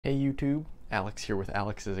Hey YouTube, Alex here with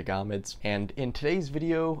Alex's Agamids, and in today's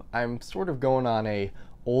video I'm sort of going on a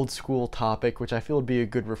old school topic which I feel would be a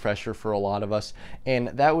good refresher for a lot of us, and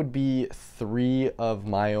that would be 3 of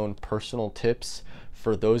my own personal tips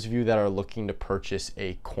for those of you that are looking to purchase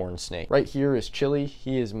a corn snake. Right here is Chili.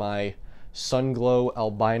 He is my Sunglow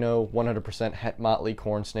albino 100% het motley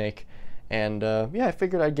corn snake, and yeah, I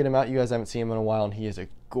figured I'd get him out. You guys haven't seen him in a while, and he is a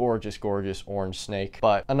gorgeous orange snake.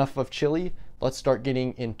 But enough of Chili. Let's start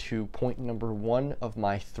getting into point number 1 of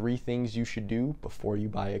my 3 things you should do before you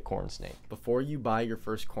buy a corn snake. Before you buy your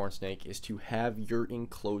first corn snake is to have your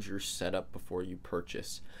enclosure set up before you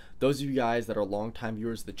purchase. Those of you guys that are longtime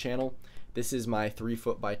viewers of the channel, this is my 3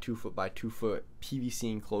 foot by 2 foot by 2 foot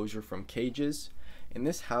PVC enclosure from Cages, and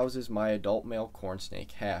this houses my adult male corn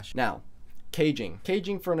snake Hash. Now, caging.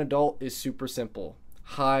 Caging for an adult is super simple.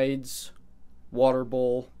 Hides, water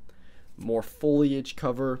bowl, more foliage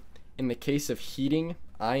cover. In the case of heating,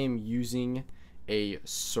 I am using a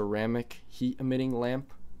ceramic heat emitting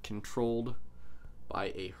lamp controlled by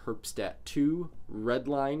a Herpstat 2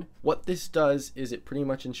 Redline. What this does is it pretty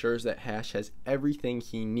much ensures that Hash has everything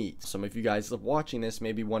he needs. Some of you guys watching this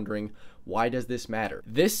may be wondering, why does this matter?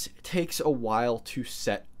 This takes a while to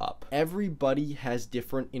set up. Everybody has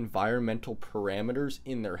different environmental parameters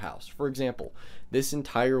in their house. For example, this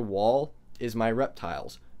entire wall is my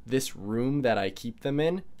reptiles. This room that I keep them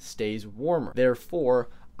in stays warmer. Therefore,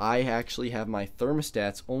 I actually have my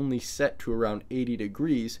thermostats only set to around 80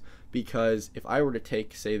 degrees because if I were to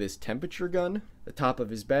take, say, this temperature gun, the top of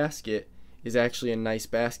his basket is actually a nice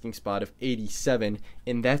basking spot of 87,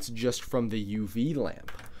 and that's just from the UV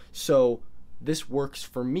lamp. So this works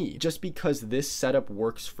for me. Just because this setup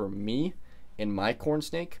works for me and my corn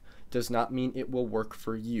snake does not mean it will work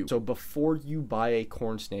for you. So before you buy a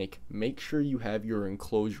corn snake, make sure you have your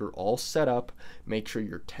enclosure all set up. Make sure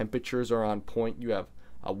your temperatures are on point. You have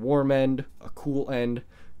a warm end, a cool end,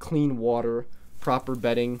 clean water, proper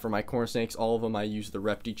bedding. For my corn snakes, all of them I use the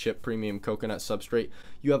ReptiChip premium coconut substrate.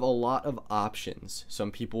 You have a lot of options. Some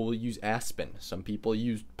people will use aspen. Some people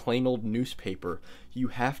use plain old newspaper. You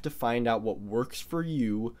have to find out what works for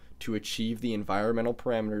you to achieve the environmental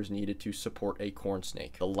parameters needed to support a corn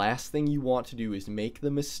snake. The last thing you want to do is make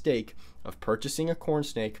the mistake of purchasing a corn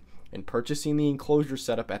snake and purchasing the enclosure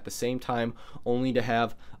setup at the same time only to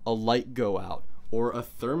have a light go out or a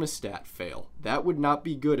thermostat fail. That would not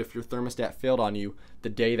be good if your thermostat failed on you the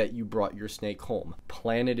day that you brought your snake home.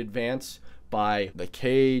 Plan in advance, buy the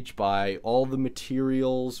cage, buy all the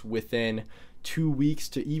materials within 2 weeks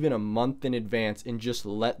to even a month in advance, and just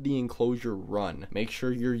let the enclosure run. Make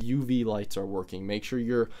sure your UV lights are working. Make sure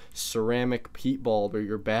your ceramic peat bulb or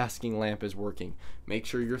your basking lamp is working. Make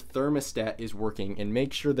sure your thermostat is working, and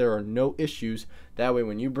make sure there are no issues. That way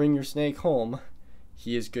when you bring your snake home,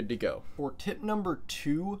 he is good to go. For tip number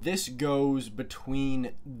 2, this goes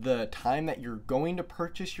between the time that you're going to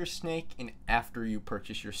purchase your snake and after you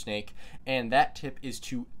purchase your snake, and that tip is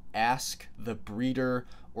to ask the breeder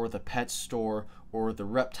or the pet store or the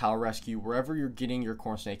reptile rescue, wherever you're getting your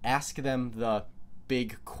corn snake, ask them the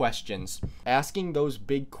big questions. Asking those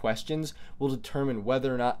big questions will determine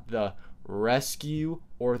whether or not the rescue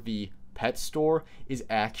or the pet store is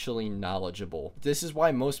actually knowledgeable. This is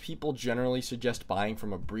why most people generally suggest buying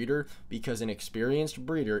from a breeder, because an experienced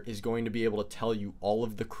breeder is going to be able to tell you all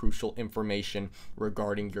of the crucial information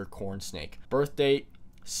regarding your corn snake. Birth date,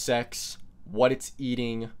 sex, what it's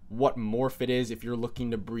eating, what morph it is if you're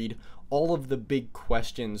looking to breed, all of the big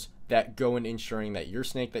questions that go in ensuring that your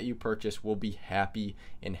snake that you purchase will be happy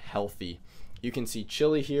and healthy. You can see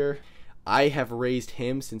Chili here. I have raised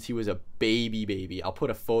him since he was a baby. I'll put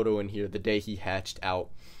a photo in here the day he hatched out,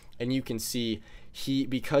 and you can see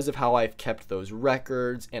because of how I've kept those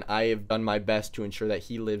records and I have done my best to ensure that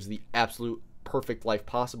he lives the absolute perfect life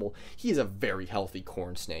possible, he is a very healthy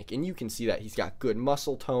corn snake, and you can see that he's got good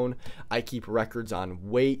muscle tone. I keep records on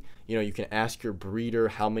weight. You know, you can ask your breeder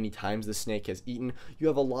how many times the snake has eaten. You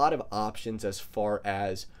have a lot of options as far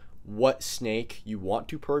as what snake you want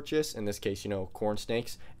to purchase, in this case, you know, corn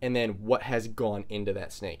snakes, and then what has gone into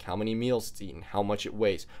that snake, how many meals it's eaten, how much it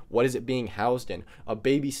weighs, what is it being housed in. A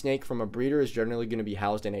baby snake from a breeder is generally going to be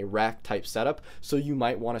housed in a rack type setup, so you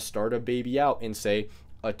might want to start a baby out in, say,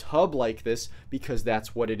 a tub like this, because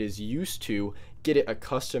that's what it is used to. Get it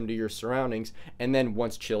accustomed to your surroundings, and then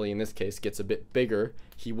once Chili in this case gets a bit bigger,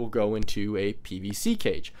 he will go into a PVC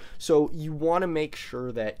cage. So you want to make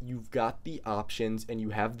sure that you've got the options and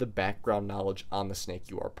you have the background knowledge on the snake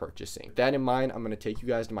you are purchasing. With that in mind, I'm going to take you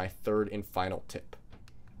guys to my 3rd and final tip.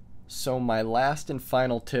 So my last and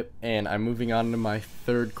final tip, and I'm moving on to my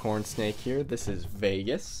third corn snake here. This is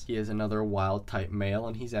Vegas. He is another wild type male,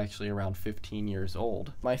 and he's actually around 15 years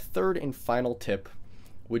old. My third and final tip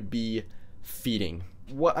would be feeding.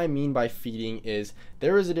 What I mean by feeding is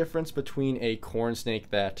there is a difference between a corn snake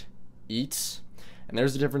that eats, and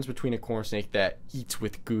there's a difference between a corn snake that eats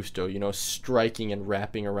with gusto, you know, striking and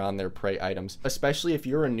wrapping around their prey items. Especially if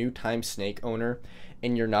you're a new time snake owner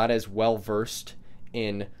and you're not as well versed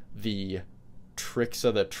in the tricks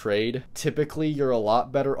of the trade, typically you're a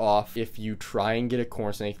lot better off if you try and get a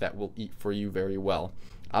corn snake that will eat for you very well.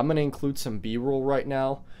 I'm going to include some B-roll right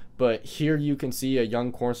now, but here you can see a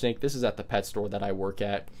young corn snake. This is at the pet store that I work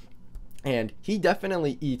at, and he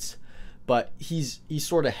definitely eats, but he's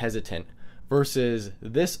sort of hesitant, versus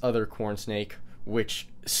this other corn snake, which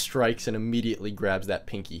strikes and immediately grabs that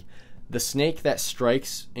pinky. The snake that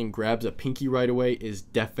strikes and grabs a pinky right away is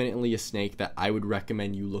definitely a snake that I would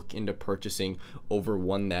recommend you look into purchasing over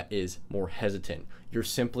one that is more hesitant. You're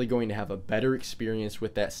simply going to have a better experience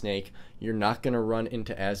with that snake. You're not going to run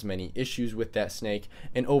into as many issues with that snake,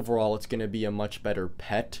 and overall it's going to be a much better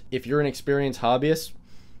pet. If you're an experienced hobbyist,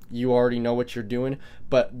 you already know what you're doing,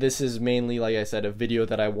 but this is mainly, like I said, a video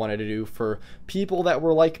that I wanted to do for people that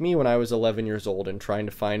were like me when I was 11 years old and trying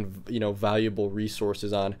to find, you know, valuable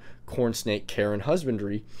resources on corn snake care and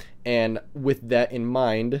husbandry. And with that in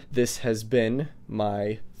mind, this has been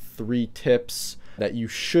my 3 tips that you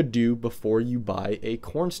should do before you buy a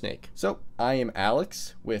corn snake. So I am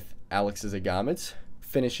Alex with Alex's Agamids,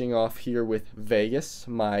 finishing off here with Vegas,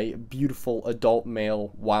 my beautiful adult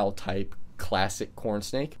male wild type classic corn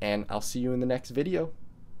snake, and I'll see you in the next video.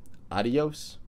 Adios.